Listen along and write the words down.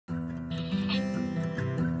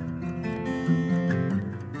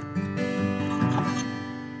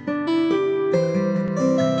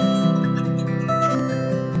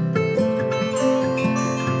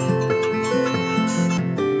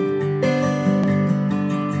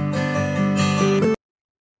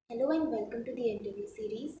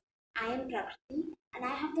I am Prakriti and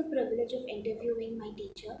I have the privilege of interviewing my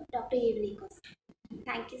teacher, Dr. Yeolekar.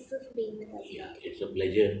 Thank you, sir, for being with us Yeah, today. it's a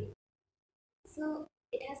pleasure. So,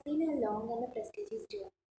 it has been a long and a prestigious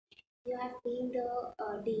journey. You have been the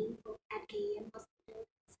dean at KEM Hospital,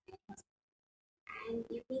 and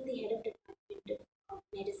you've been the head of department of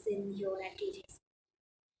medicine here at KGS.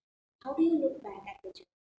 How do you look back at the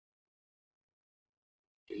journey?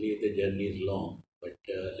 Really, the journey is long, but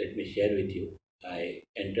let me share with you. I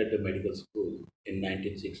entered the medical school in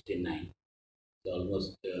 1969. So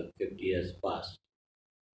almost 50 years past.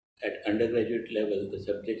 At undergraduate level, the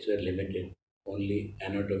subjects were limited, only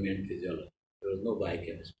anatomy and physiology. There was no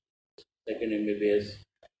biochemistry. Second MBBS,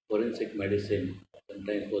 forensic medicine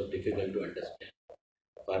sometimes was difficult to understand.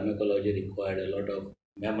 Pharmacology required a lot of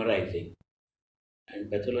memorizing, and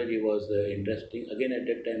pathology was interesting. Again, at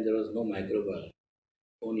that time, there was no microbiology,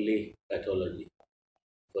 only pathology,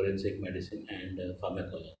 forensic medicine, and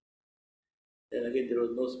pharmacology. Then again, there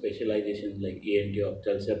was no specializations like ENT,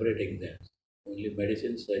 optal, separate exams, only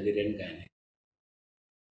medicine, surgery, and gynec.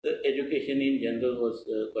 The education in general was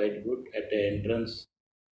quite good. At the entrance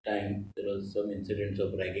time, there was some incidents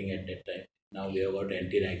of ragging at that time. Now we have got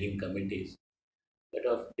anti-ragging committees, but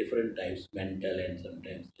of different types, mental and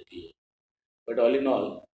sometimes little. But all in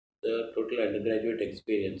all, the total undergraduate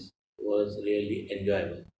experience was really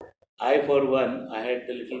enjoyable. I, for one, I had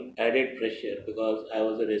a little added pressure because I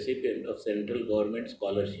was a recipient of central government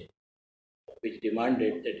scholarship, which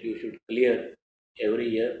demanded that you should clear every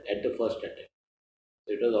year at the first attempt.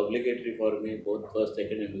 So it was obligatory for me, both first,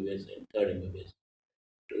 second MBBS and third MBBS,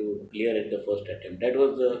 to clear at the first attempt. That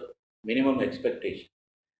was the minimum expectation.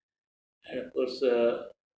 And of course,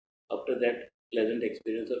 after that pleasant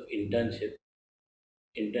experience of internship,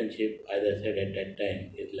 as I said at that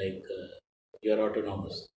time, is like you're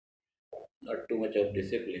autonomous, not too much of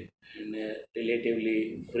discipline, and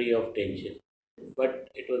relatively free of tension. But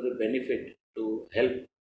it was a benefit to help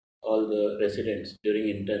all the residents during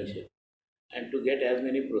internship and to get as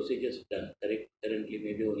many procedures done. Currently,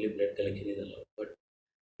 maybe only blood collection is allowed, but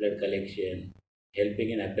blood collection, helping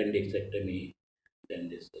in appendixectomy, then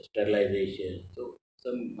this sterilization. So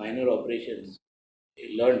some minor operations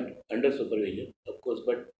he learned under supervision, of course,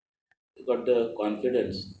 but he got the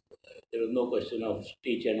confidence. There was no question of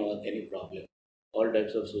stitch and all any problem. All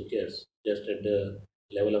types of sutures, just at the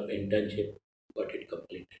level of internship, got it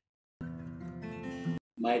completed.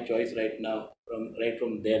 My choice right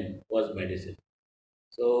from then, was medicine.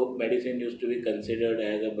 So medicine used to be considered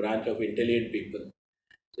as a branch of intelligent people.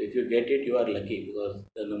 So if you get it, you are lucky because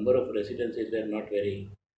the number of residencies were not very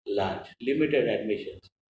large, limited admissions.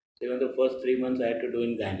 So even the first 3 months I had to do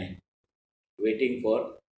in Ghana, waiting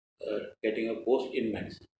for getting a post in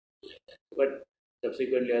medicine. Like that. But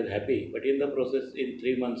subsequently I was happy. But in the process, in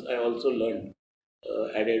 3 months, I also learned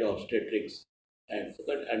added obstetrics and so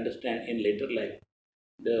could understand in later life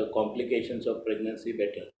the complications of pregnancy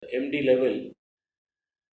better. MD level,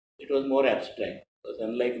 it was more abstract because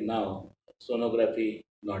unlike now, sonography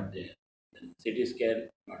not there, CT scan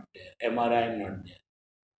not there, MRI not there.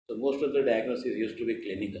 So most of the diagnosis used to be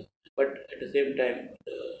clinical, but at the same time,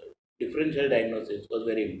 the differential diagnosis was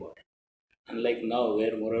very important. Unlike now,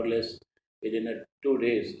 where more or less within 2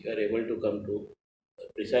 days you are able to come to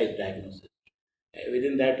a precise diagnosis.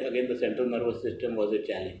 Within that, again, the central nervous system was a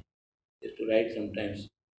challenge. Is to write sometimes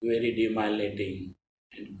very demyelinating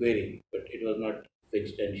and query, but it was not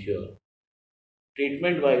fixed and sure.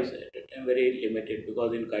 Treatment wise, at that time, very limited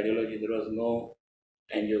because in cardiology there was no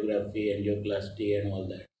angiography, angioplasty, and all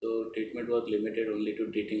that. So, treatment was limited only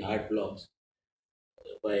to treating heart blocks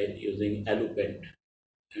by using allopent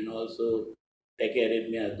and also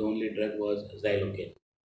tachyarrhythmia. The only drug was xylocaine.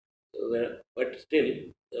 So, but still,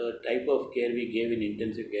 the type of care we gave in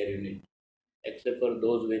intensive care unit, except for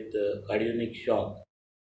those with cardiogenic shock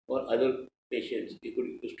or other patients, we could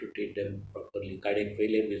used to treat them properly. Cardiac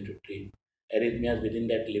failure we used to treat. Arrhythmias within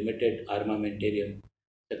that limited armamentarium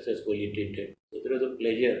successfully treated. So there was a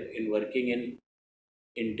pleasure in working in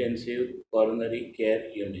intensive coronary care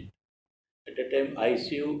unit. At that time,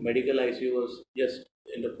 ICU, medical ICU was just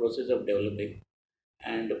in the process of developing,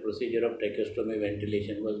 and the procedure of tracheostomy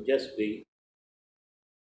ventilation was just being.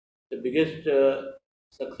 The biggest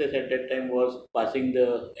success at that time was passing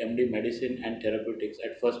the MD medicine and therapeutics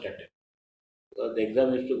at first attempt. Because the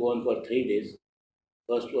exam used to go on for 3 days.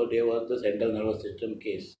 First day was the central nervous system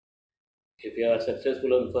case. If you are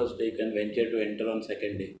successful on first day, you can venture to enter on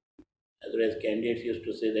second day. Otherwise, candidates used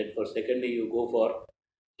to say that for second day you go for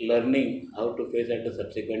learning how to face at the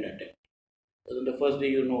subsequent attempt. So on the first day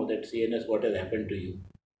you know that CNS what has happened to you.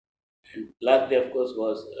 And last day of course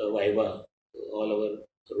was Viva. All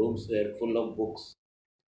our rooms were full of books.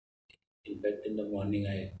 In fact, in the morning,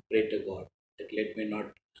 I pray to God that let me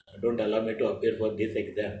not, don't allow me to appear for this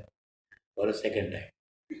exam for a second time.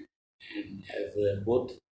 And as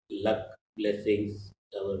both luck, blessings,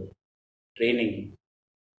 our training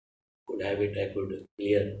could have it, I could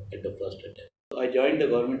clear at the first attempt. So I joined the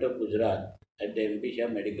government of Gujarat at the MP Shah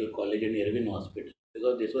Medical College and Irvin Hospital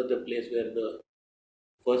because this was the place where the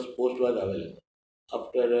first post was available.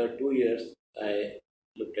 After 2 years, I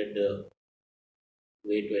looked at the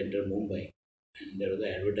way to enter Mumbai, and there was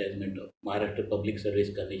an advertisement of Maharashtra Public Service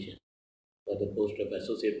Commission for the post of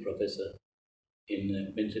associate professor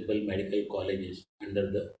in municipal medical colleges under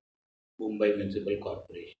the Mumbai Municipal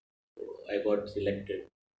Corporation. So I got selected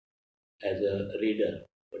as a reader,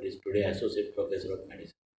 but is today associate professor of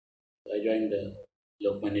medicine. So I joined the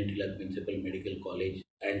Lokmanya Tilak Municipal Medical College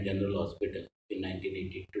and General Hospital in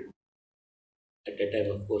 1982. At that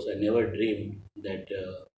time, of course, I never dreamed that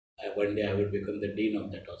one day I would become the dean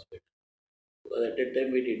of that hospital. Because at that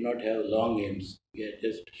time, we did not have long aims; we had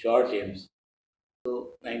just short aims.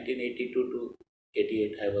 So, 1982 to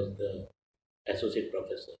 88, I was the associate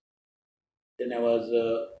professor. Then I was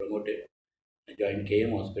promoted. I joined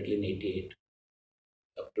KM Hospital in 88,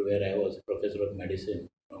 up to where I was professor of medicine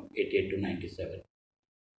from 88 to 97.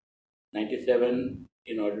 97,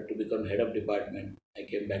 in order to become head of department, I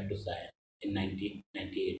came back to science in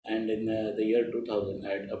 1998. And in the year 2000,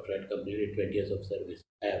 after I had completed 20 years of service,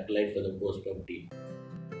 I applied for the post of dean.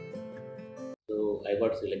 So I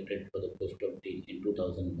got selected for the post of dean in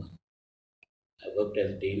 2001. I worked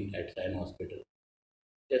as dean at Sion Hospital.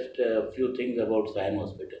 Just a few things about Sion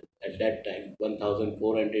Hospital. At that time,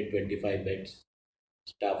 1,425 beds.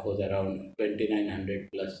 Staff was around 2,900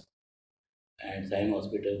 plus, and Sion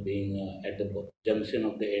Hospital being at the junction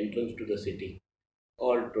of the entrance to the city.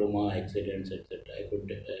 All trauma, accidents, etc.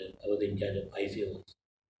 I was in charge of ICU.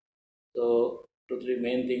 So, two, three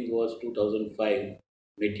main things was 2005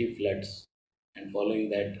 Methi floods, and following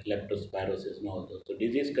that leptospirosis and all those. So,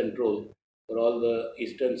 disease control for all the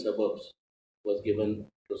eastern suburbs was given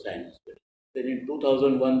to Sion Hospital. Then in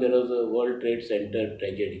 2001, there was a World Trade Center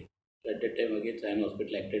tragedy. So at that time, again, Sion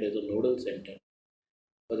Hospital acted as a nodal center.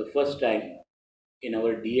 For the first time in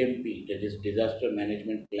our DMP, that is Disaster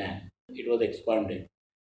Management Plan, it was expanded,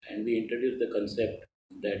 and we introduced the concept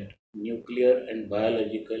that nuclear and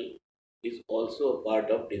biological is also a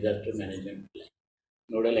part of disaster management plan.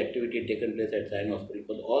 Nodal activity taken place at Sion Hospital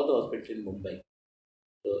for all the hospitals in Mumbai.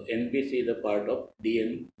 So NBC is a part of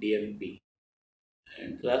DMP.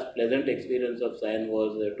 And the last pleasant experience of Sion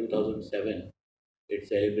was 2007. It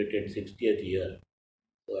celebrated 60th year.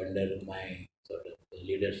 So under my sort of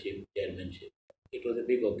leadership, chairmanship, it was a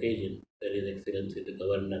big occasion where His Excellency the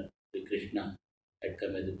Governor, Sri Krishna, had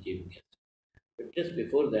come as a chief guest. But just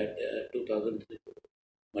before that, 2003,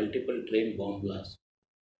 multiple train bomb blasts.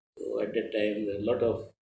 So at that time, there were a lot of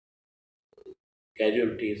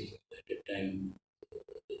casualties. At that time,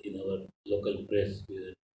 in our local press, we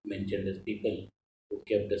were mentioned as people who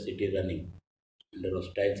kept the city running under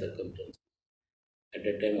hostile circumstances. At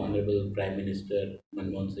that time, Honorable Prime Minister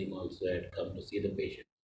Manmohan Singh also had come to see the patient.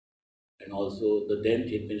 And also, the then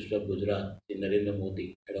Chief Minister of Gujarat, Shri Narendra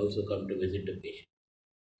Modi, had also come to visit the patient.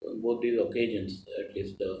 So, on both these occasions, at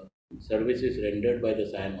least the services rendered by the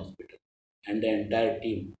Sion Hospital and the entire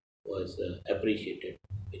team was appreciated,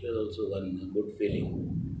 which was also one good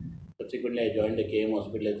feeling. Subsequently, I joined the KM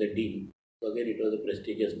Hospital as the dean. So, again, it was a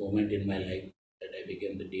prestigious moment in my life that I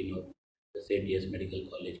became the dean of the St. Yes Medical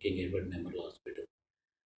College, King Edward Memorial Hospital.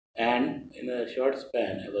 And in a short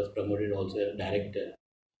span, I was promoted also as director,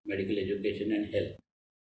 medical education and health.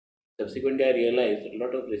 Subsequently, I realized that a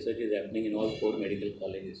lot of research is happening in all four medical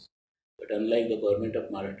colleges. But unlike the government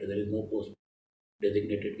of Maharashtra, there is no post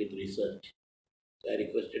designated with research. So I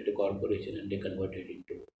requested the corporation and they converted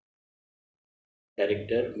into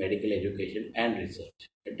director, medical education and research.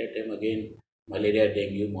 At that time, again, malaria,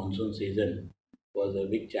 dengue, monsoon season was a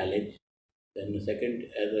big challenge. Then, the second,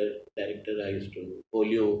 as a director, I used to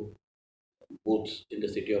polio booths in the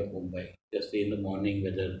city of Mumbai. Just see in the morning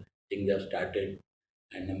whether things have started.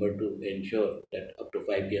 And number two, ensure that up to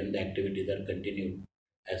 5 p.m. the activities are continued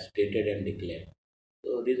as stated and declared.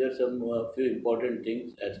 So these are some few important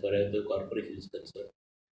things as far as the corporation is concerned.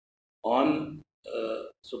 On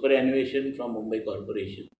superannuation from Mumbai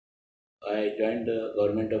Corporation, I joined the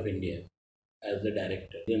Government of India as the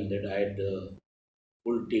director. Then that I had the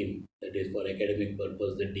full team, that is for academic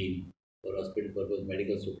purpose, the dean, for hospital purpose,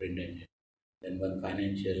 medical superintendent, then one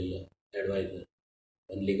financial advisor,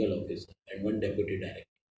 one legal officer, and one deputy director.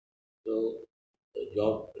 So the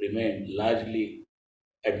job remained largely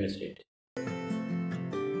administrative.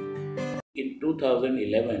 In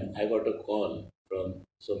 2011, I got a call from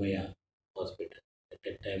Somaiya hospital. At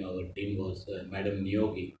that time, our dean was Madam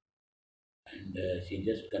Niyogi, and she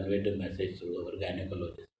just conveyed a message to our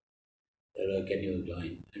gynecologist. Can you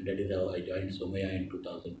join? And that is how I joined Somaiya in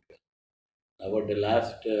 2012. About the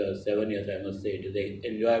last 7 years, I must say it is an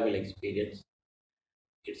enjoyable experience.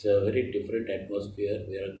 It's a very different atmosphere.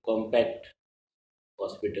 We are a compact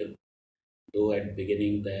hospital. Though at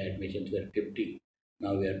beginning the admissions were 50,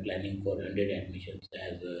 now we are planning for 100 admissions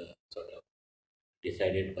as sort of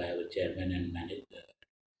decided by our chairman and manager.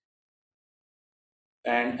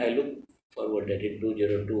 And I look forward that in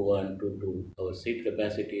 2021-22, our seat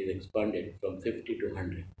capacity is expanded from 50 to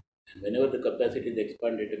 100. And whenever the capacity is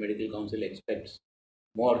expanded, the medical council expects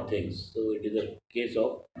more things. So it is a case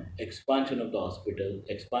of expansion of the hospital,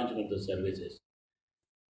 expansion of the services.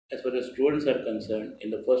 As far as students are concerned, in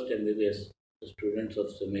the first MBBS, the students of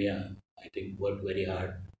Somaiya, I think, worked very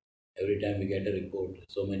hard. Every time we get a report,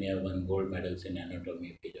 so many have won gold medals in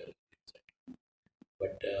anatomy, physiology, etc.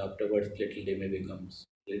 But afterwards, little they may become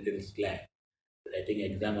little slack. But I think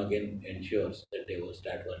exam again ensures that they will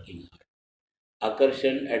start working hard.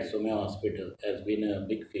 Akarshan at Somaiya Hospital has been a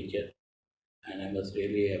big feature, and I must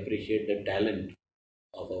really appreciate the talent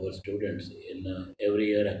of our students. In every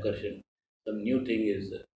year, Akarshan, some new thing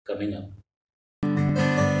is coming up.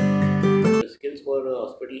 The skills for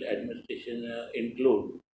hospital administration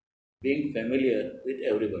include being familiar with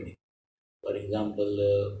everybody. For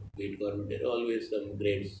example, be it government, there are always some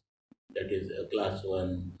grades, that is class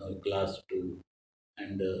 1, class 2,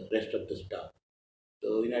 and rest of the staff.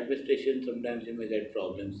 So in administration, sometimes you may get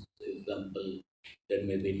problems. For example, there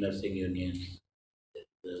may be nursing unions,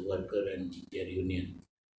 the worker and their union.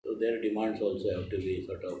 So their demands also have to be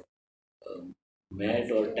sort of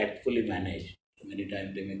met or tactfully managed. Many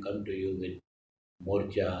times they may come to you with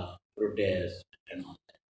morcha, protest, and all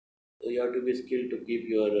that. So you have to be skilled to keep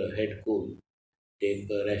your head cool, take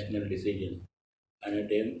a rational decision, and at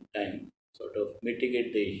the same time sort of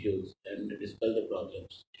mitigate the issues and dispel the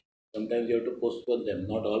problems. Sometimes you have to postpone them.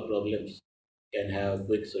 Not all problems can have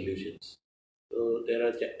quick solutions. So there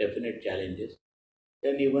are definite challenges.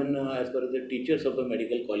 Then even as far as the teachers of a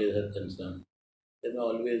medical college are concerned, they are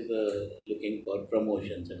always looking for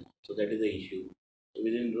promotions and all. So that is the issue. So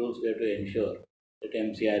within rules, we have to ensure that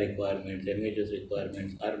MCR requirements, MHS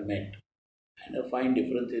requirements are met. And a fine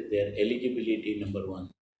difference is there. Eligibility, number one.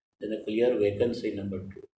 Then a clear vacancy, number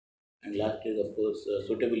two. And last is, of course,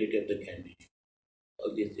 suitability of the candidate.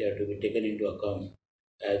 All these have to be taken into account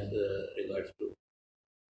as regards to.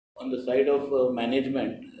 On the side of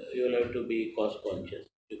management, you will have to be cost conscious.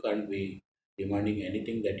 You can't be demanding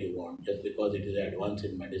anything that you want just because it is advanced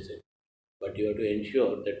in medicine. But you have to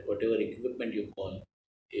ensure that whatever equipment you call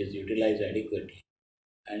is utilized adequately.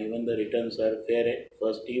 And even the returns are fair at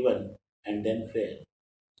first even and then fair.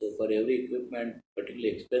 So for every equipment,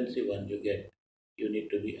 particularly expensive one you get, you need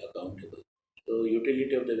to be accountable. So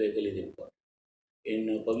utility of the vehicle is important.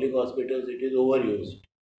 In public hospitals, it is overused,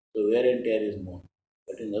 so wear and tear is more.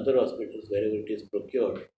 But in other hospitals, wherever it is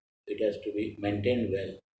procured, it has to be maintained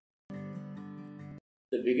well.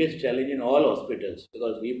 The biggest challenge in all hospitals,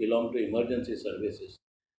 because we belong to emergency services,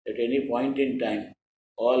 at any point in time,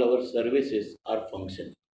 all our services are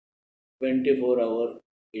functioning 24 hour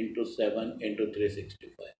into 7 into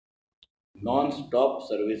 365. Non-stop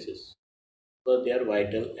services because they are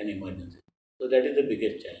vital and emergency. So that is the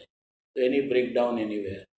biggest challenge. So any breakdown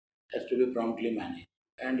anywhere has to be promptly managed.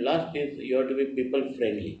 And last is you have to be people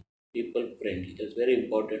friendly. People friendly. That's very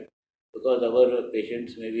important because our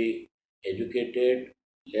patients may be educated,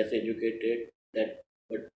 less educated, that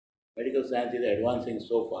but medical science is advancing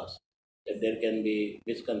so fast that there can be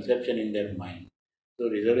misconception in their mind. So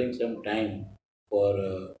reserving some time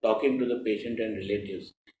for talking to the patient and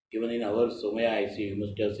relatives. Even in our Somaiya ICU, you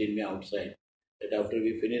must have seen me outside. That after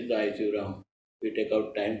we finish the ICU round, we take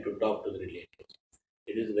out time to talk to the relatives.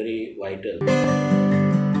 It is very vital.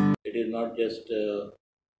 It is not just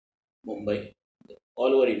Mumbai,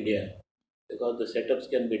 all over India, because the setups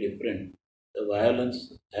can be different. The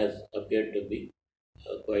violence has appeared to be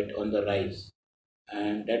quite on the rise,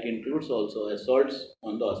 and that includes also assaults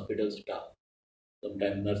on the hospital staff,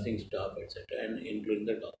 sometimes nursing staff, etc., and including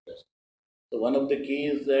the doctors. So one of the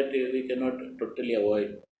keys that we cannot totally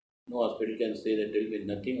avoid. No hospital can say that there will be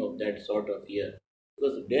nothing of that sort of here,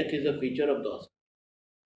 because death is a feature of the hospital.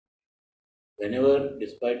 Whenever,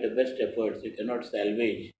 despite the best efforts, you cannot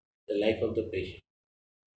salvage the life of the patient,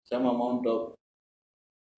 some amount of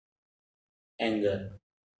anger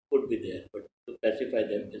could be there, but to pacify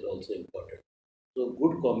them is also important. So,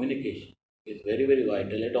 good communication is very, very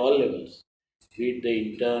vital at all levels, be it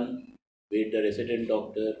the intern, be it the resident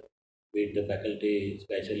doctor, be it the faculty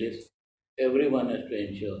specialist. everyone has to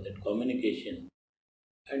ensure that communication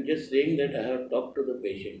and just saying that I have talked to the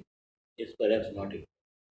patient is perhaps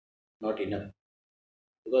not enough,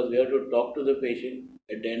 because we have to talk to the patient.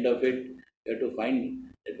 At the end of it, we have to find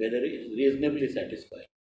that whether he is reasonably satisfied.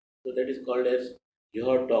 So that is called as you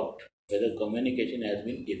have talked, whether communication has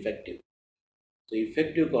been effective. So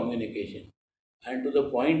effective communication, and to the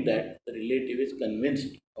point that the relative is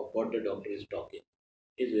convinced of what the doctor is talking,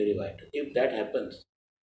 is very vital. If that happens,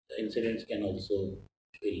 the incidents can also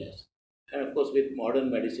be less. And of course, with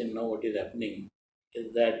modern medicine now, what is happening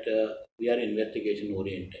is that we are investigation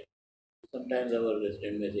oriented. Sometimes our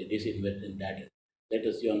resident may say, this invest in that. Let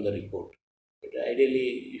us see on the report. But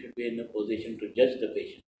ideally, you should be in a position to judge the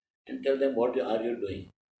patient and tell them what are you doing,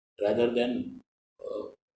 rather than uh,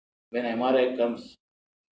 when MRI comes,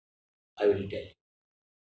 I will tell you,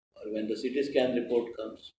 or when the CT scan report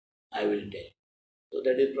comes, I will tell you. So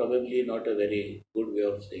that is probably not a very good way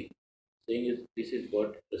of saying. Saying is this is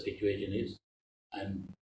what the situation is. I'm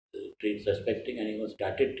treat suspecting and even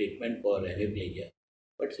started treatment for hemiplegia,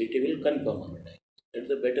 but CT will confirm on time.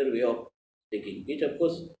 That's a better way of thinking, which of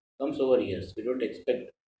course comes over years. We don't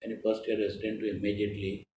expect any first year resident to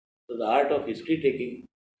immediately. So the art of history taking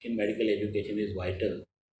in medical education is vital.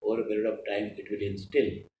 Over a period of time, it will instill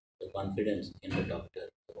the confidence in the doctor.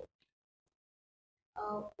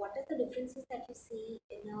 What are the differences that you see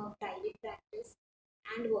in a private practice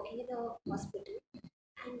and working in a hospital?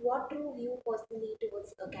 And what drove you personally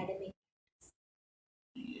towards academic?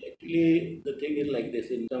 Actually, the thing is like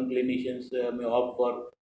this: in some clinicians may opt for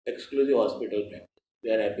exclusive hospital practice.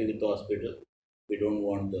 We are happy with the hospital. We don't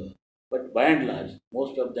want the. But by and large,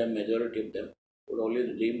 most of them, majority of them, would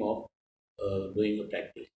always dream of doing a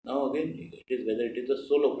practice. Now again, it is whether it is a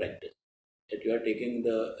solo practice that you are taking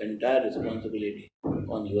the entire responsibility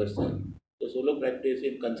on yourself. The solo practice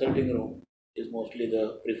in consulting room is mostly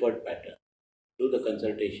the preferred pattern. Do the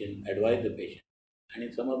consultation, advise the patient, and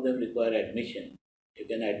if some of them require admission, you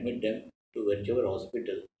can admit them to whichever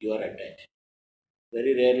hospital you are attached.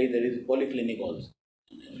 Very rarely there is polyclinic also,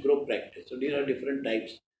 and group practice. So these are different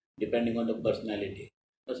types depending on the personality.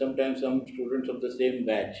 Now, sometimes some students of the same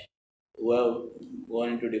batch who have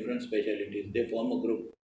gone into different specialties, they form a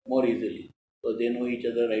group more easily. So they know each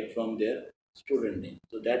other right from their student name.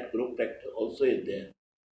 So that group practice also is there.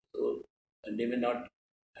 So, and they may not,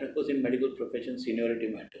 and of course, in medical profession, seniority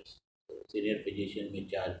matters. So, senior physician may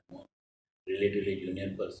charge more. Relatively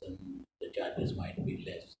junior person, the charges might be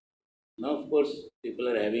less. Now, of course, people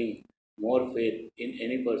are having more faith in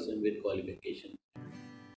any person with qualification.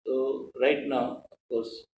 So, right now, of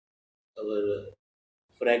course, our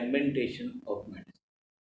fragmentation of medicine.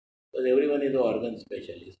 Because everyone is an organ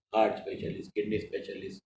specialist, heart specialist, kidney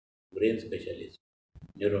specialist, brain specialist,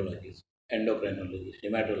 neurologist, endocrinologist,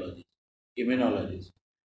 hematologist, immunologist.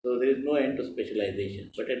 So there is no end to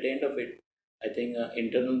specialization. But at the end of it, I think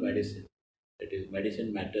internal medicine, that is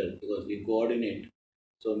medicine matters because we coordinate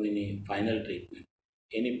so many final treatment.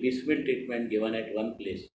 Any piecemeal treatment given at one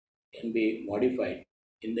place can be modified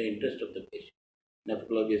in the interest of the patient.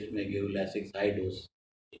 Nephrologist may give Lasix high dose.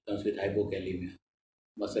 It comes with hypokalemia,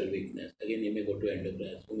 muscle weakness. Again, he may go to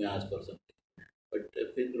endocrine, who may ask for something. But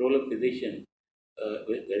the role of physician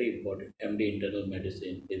very important. MD internal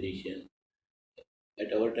medicine, physician.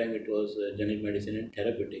 At our time, it was general medicine and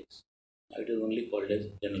therapeutics. Now it is only called as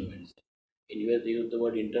general medicine. In US, they use the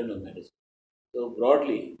word internal medicine. So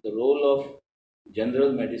broadly, the role of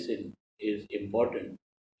general medicine is important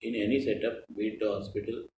in any setup, be it a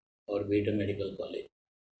hospital or be it a medical college.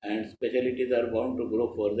 And specialties are bound to grow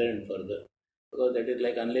further and further because that is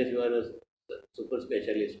like unless you are a super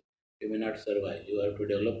specialist, you may not survive. You have to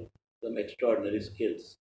develop some extraordinary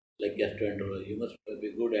skills like gastroenterology. You must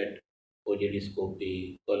be good at OJD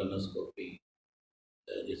scopy, colonoscopy.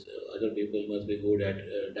 Other people must be good at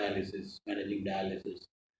dialysis, managing dialysis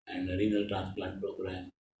and renal transplant program.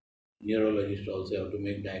 Neurologists also have to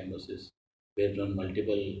make diagnosis based on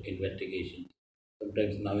multiple investigations.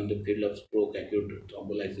 Sometimes now in the field of stroke, acute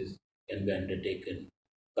thrombolysis can be undertaken.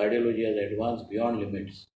 Cardiology has advanced beyond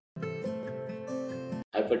limits.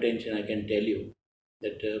 Hypertension, I can tell you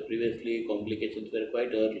that previously complications were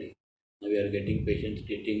quite early. Now we are getting patients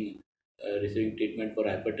receiving treatment for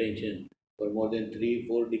hypertension for more than 3,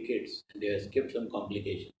 4 decades, and they have skipped some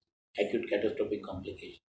complications, acute catastrophic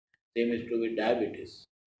complications. Same is true with diabetes.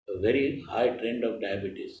 A very high trend of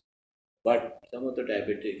diabetes. But some of the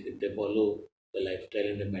diabetics, if they follow the lifestyle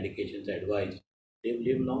and the medications advised, they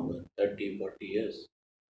live longer, 30, 40 years.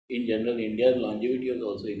 In general, India's longevity has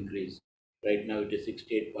also increased. Right now it is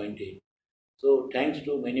 68.8. So thanks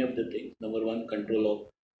to many of the things, number one, control of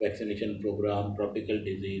vaccination program, tropical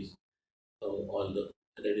disease, all the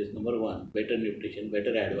That is number one, better nutrition,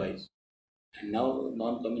 better advice. And now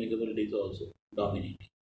non-communicable disease also dominating.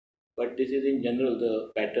 But this is in general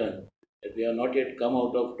the pattern that we have not yet come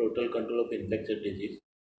out of total control of infectious disease,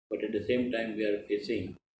 but at the same time we are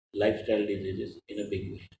facing lifestyle diseases in a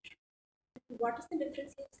big way. What is the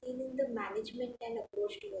difference you've seen in the management and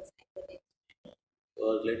approach towards hypertension?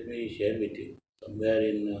 Because let me share with you, somewhere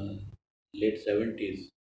in late 70s,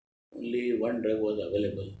 only one drug was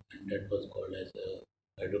available, and that was called as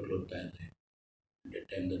hydrochlorothiazide. At that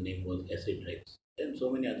time, the name was acid drugs. Then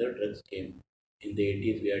so many other drugs came. In the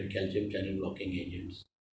 80s, we had calcium channel blocking agents.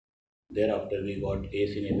 Thereafter, we got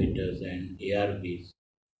ACE inhibitors and ARBs.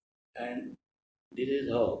 And this is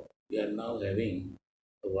how we are now having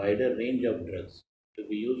a wider range of drugs to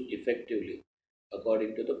be used effectively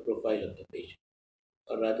according to the profile of the patient.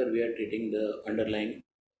 Or rather, we are treating the underlying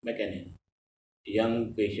mechanism.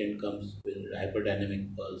 Young patient comes with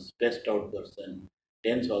hyperdynamic pulse, stressed out person,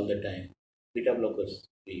 tense all the time. Beta blockers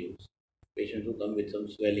we use. Patients who come with some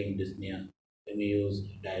swelling, dyspnea, when we use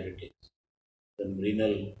diuretics. Some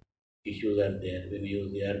renal issues are there, when we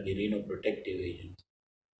use ARB renoprotective agents.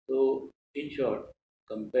 So, in short,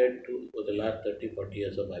 compared to for the last 30, 40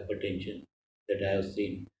 years of hypertension that I have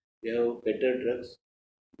seen, we have better drugs,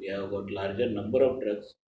 we have got larger number of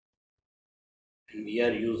drugs, and we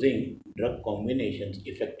are using drug combinations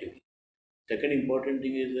effectively. Second important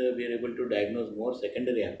thing is we are able to diagnose more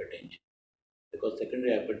secondary hypertension because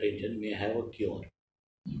secondary hypertension may have a cure,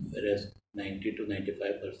 whereas 90 to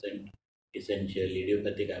 95% essential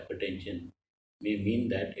idiopathic hypertension may mean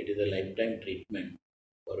that it is a lifetime treatment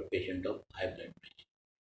for a patient of high blood pressure.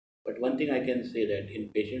 But one thing I can say that in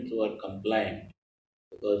patients who are compliant,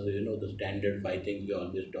 because you know the standard five things we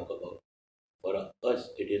always talk about, for us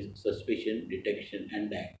it is suspicion, detection, and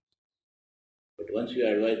diagnosis. But once you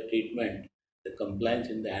advise treatment, the compliance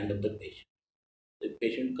in the hand of the patient. The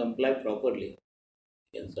patient comply properly,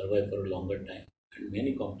 can survive for a longer time, and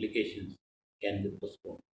many complications can be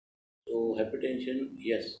postponed. So hypertension,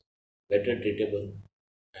 yes, better treatable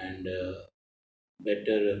and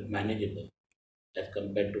better manageable as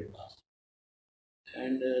compared to past.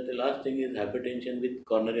 And the last thing is hypertension with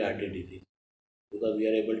coronary artery disease, because we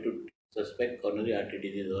are able to suspect coronary artery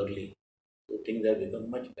disease early, so things have become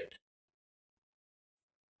much better.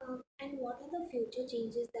 And what are the future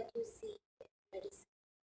changes that you see in medicine?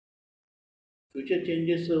 Future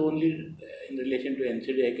changes only in relation to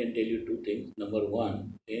NCD, I can tell you two things. Number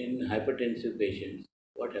one, in hypertensive patients,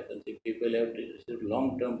 what happens if people have received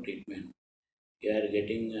long-term treatment? We are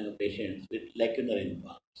getting patients with lacunar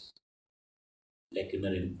infarcts,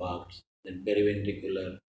 then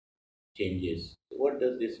periventricular changes. So what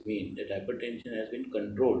does this mean? That hypertension has been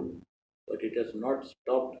controlled, but it has not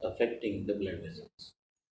stopped affecting the blood vessels.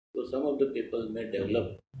 So some of the people may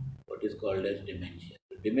develop what is called as dementia.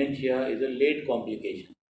 So dementia is a late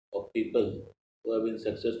complication of people who have been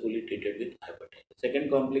successfully treated with hypertension. Second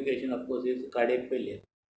complication, of course, is cardiac failure,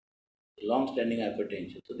 long-standing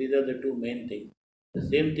hypertension. So these are the two main things. The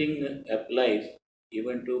same thing applies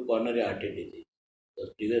even to coronary artery disease.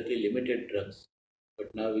 Because previously limited drugs,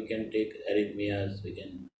 but now we can take arrhythmias, we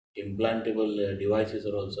can implantable devices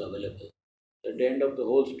are also available. At the end of the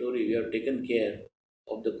whole story, we have taken care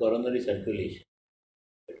of the coronary circulation,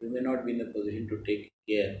 but we may not be in a position to take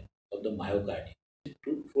care of the myocardium.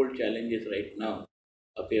 Twofold challenges right now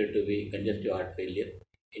appear to be congestive heart failure,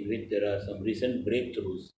 in which there are some recent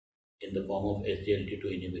breakthroughs in the form of SGLT2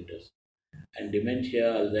 inhibitors. And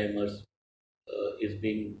dementia, Alzheimer's is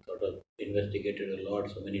being sort of investigated a lot,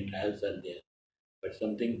 so many trials are there, but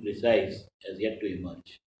something precise has yet to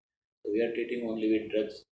emerge. So we are treating only with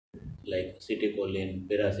drugs like citicoline,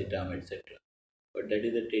 paracetam, etc. But that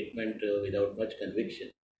is a treatment without much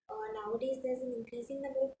conviction. Nowadays, there's an increasing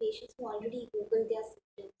number of patients who already Google their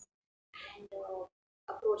symptoms and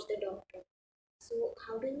approach the doctor. So,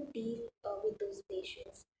 how do you deal with those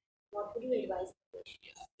patients? What would you advise the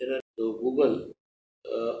patient? There are so Google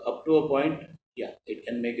up to a point, yeah, it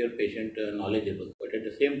can make your patient knowledgeable, but at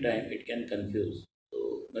the same time, it can confuse.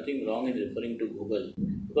 So nothing wrong in referring to Google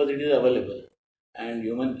because it is available, and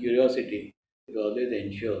human curiosity will always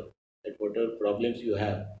ensure that whatever problems you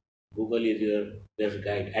have, Google is your best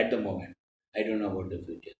guide at the moment. I don't know about the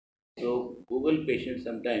future. So Google patients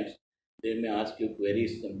sometimes they may ask you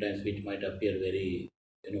queries sometimes which might appear very,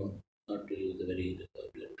 not to use the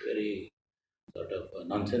very sort of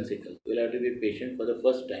nonsensical. You'll have to be patient for the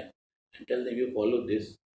first time and tell them you follow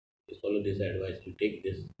this advice, you take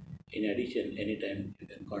this. In addition, anytime you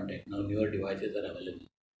can contact. Now newer devices are available.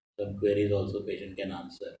 Some queries also patient can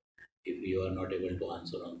answer if you are not able to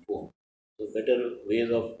answer on phone. So better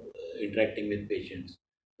ways of interacting with patients,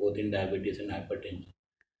 both in diabetes and hypertension.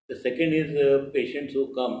 The second is patients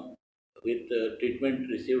who come with treatment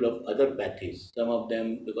received of other pathies. Some of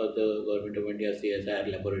them, because the government of India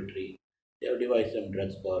CSIR laboratory, they have devised some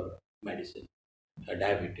drugs for medicine,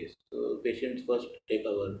 diabetes. So patients first take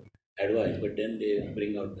our advice, but then they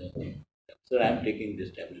bring out the, sir, I am taking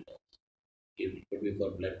this tablet. It could be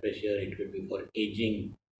for blood pressure, it could be for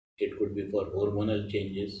aging, it could be for hormonal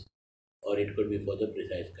changes, or it could be for the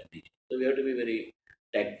precise condition. So we have to be very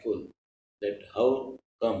tactful that how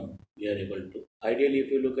come we are able to. Ideally,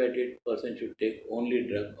 if you look at it, person should take only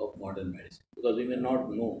drug of modern medicine because we may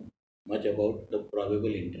not know much about the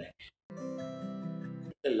probable interaction.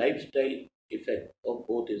 The lifestyle effect of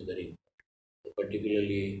both is very important,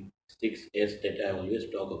 particularly 6S that I always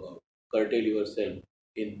talk about. Curtail yourself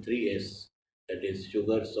in 3S, that is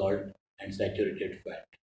sugar, salt, and saturated fat.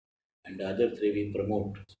 And the other three we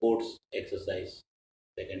promote sports, exercise.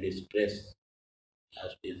 Second is stress.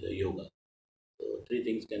 Last is yoga. So three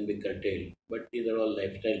things can be curtailed, but these are all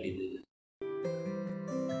lifestyle diseases.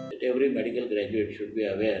 That every medical graduate should be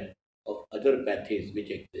aware of other pathways which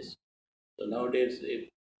exist. So nowadays, if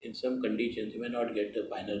in some conditions you may not get the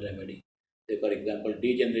final remedy, say for example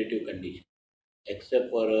degenerative condition, except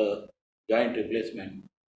for a joint replacement,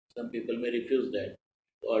 some people may refuse that.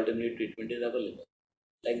 So alternate treatment is available.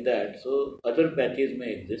 Like that, so other pathways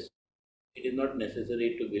may exist. It is not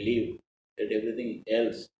necessary to believe that everything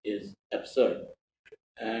else is absurd,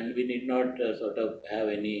 and we need not sort of have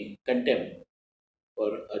any contempt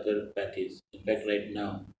for other pathways. In fact, right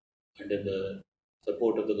now, under the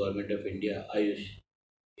support of the government of India, Ayush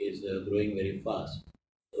is growing very fast.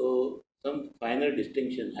 So, some final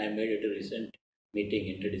distinction I made at a recent meeting,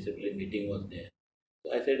 interdisciplinary meeting was there.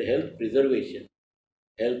 So, I said health preservation,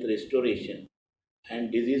 health restoration,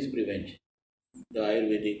 and disease prevention. The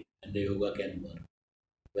Ayurvedic and the yoga can work.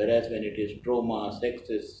 Whereas when it is trauma,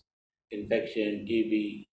 sepsis, infection,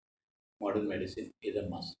 TB, modern medicine is a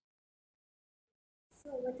must.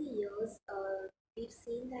 So over the years, we've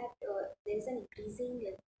seen that there's an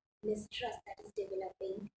increasing mistrust that is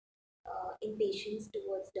developing in patients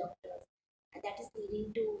towards doctors, and that is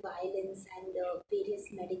leading to violence and various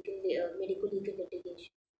medical legal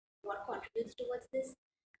litigation. What contributes towards this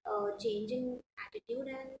change in attitude,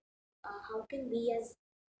 and how can we as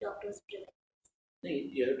doctors prevent?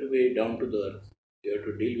 You have to be down to the earth. You have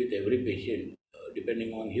to deal with every patient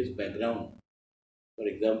depending on his background. For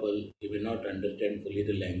example, he will not understand fully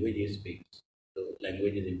the language he speaks. So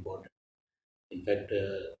language is important. In fact,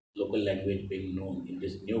 local language being known in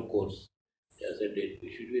this new course, as I said,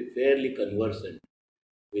 we should be fairly conversant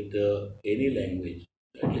with any language.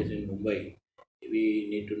 At least in Mumbai, we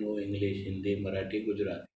need to know English, Hindi, Marathi,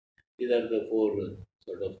 Gujarati. These are the four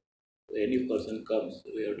sort of. Any person comes,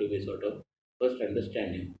 we have to be sort of first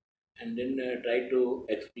understand him, and then try to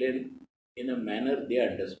explain in a manner they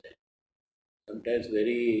understand. Sometimes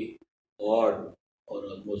very odd or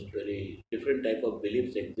almost very different type of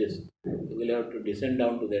beliefs exist. We will have to descend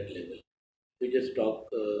down to that level. We just talk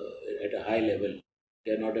at a high level,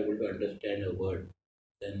 they are not able to understand a word,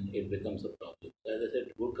 then it becomes a problem. So as I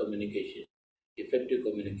said, good communication, effective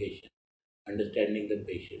communication, understanding the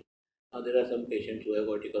patient. Now there are some patients who have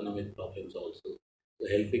got economic problems also. So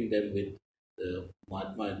helping them with the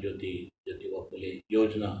Mahatma Jyoti Vafale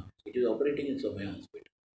Yojana, it is operating in Somaiya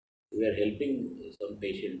Hospital. We are helping some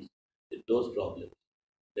patients with those problems.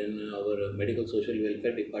 Then our medical social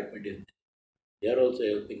welfare department is they are also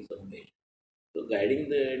helping some patients. So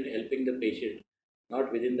guiding and helping the patient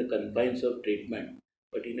not within the confines of treatment,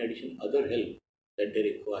 but in addition other help that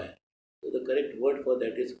they require. So the correct word for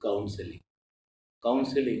that is counseling.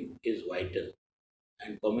 Counseling is vital,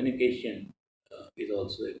 and communication is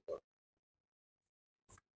also important.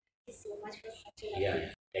 Thank you so much for such a Yeah, lovely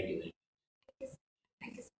yeah. Thank you very much.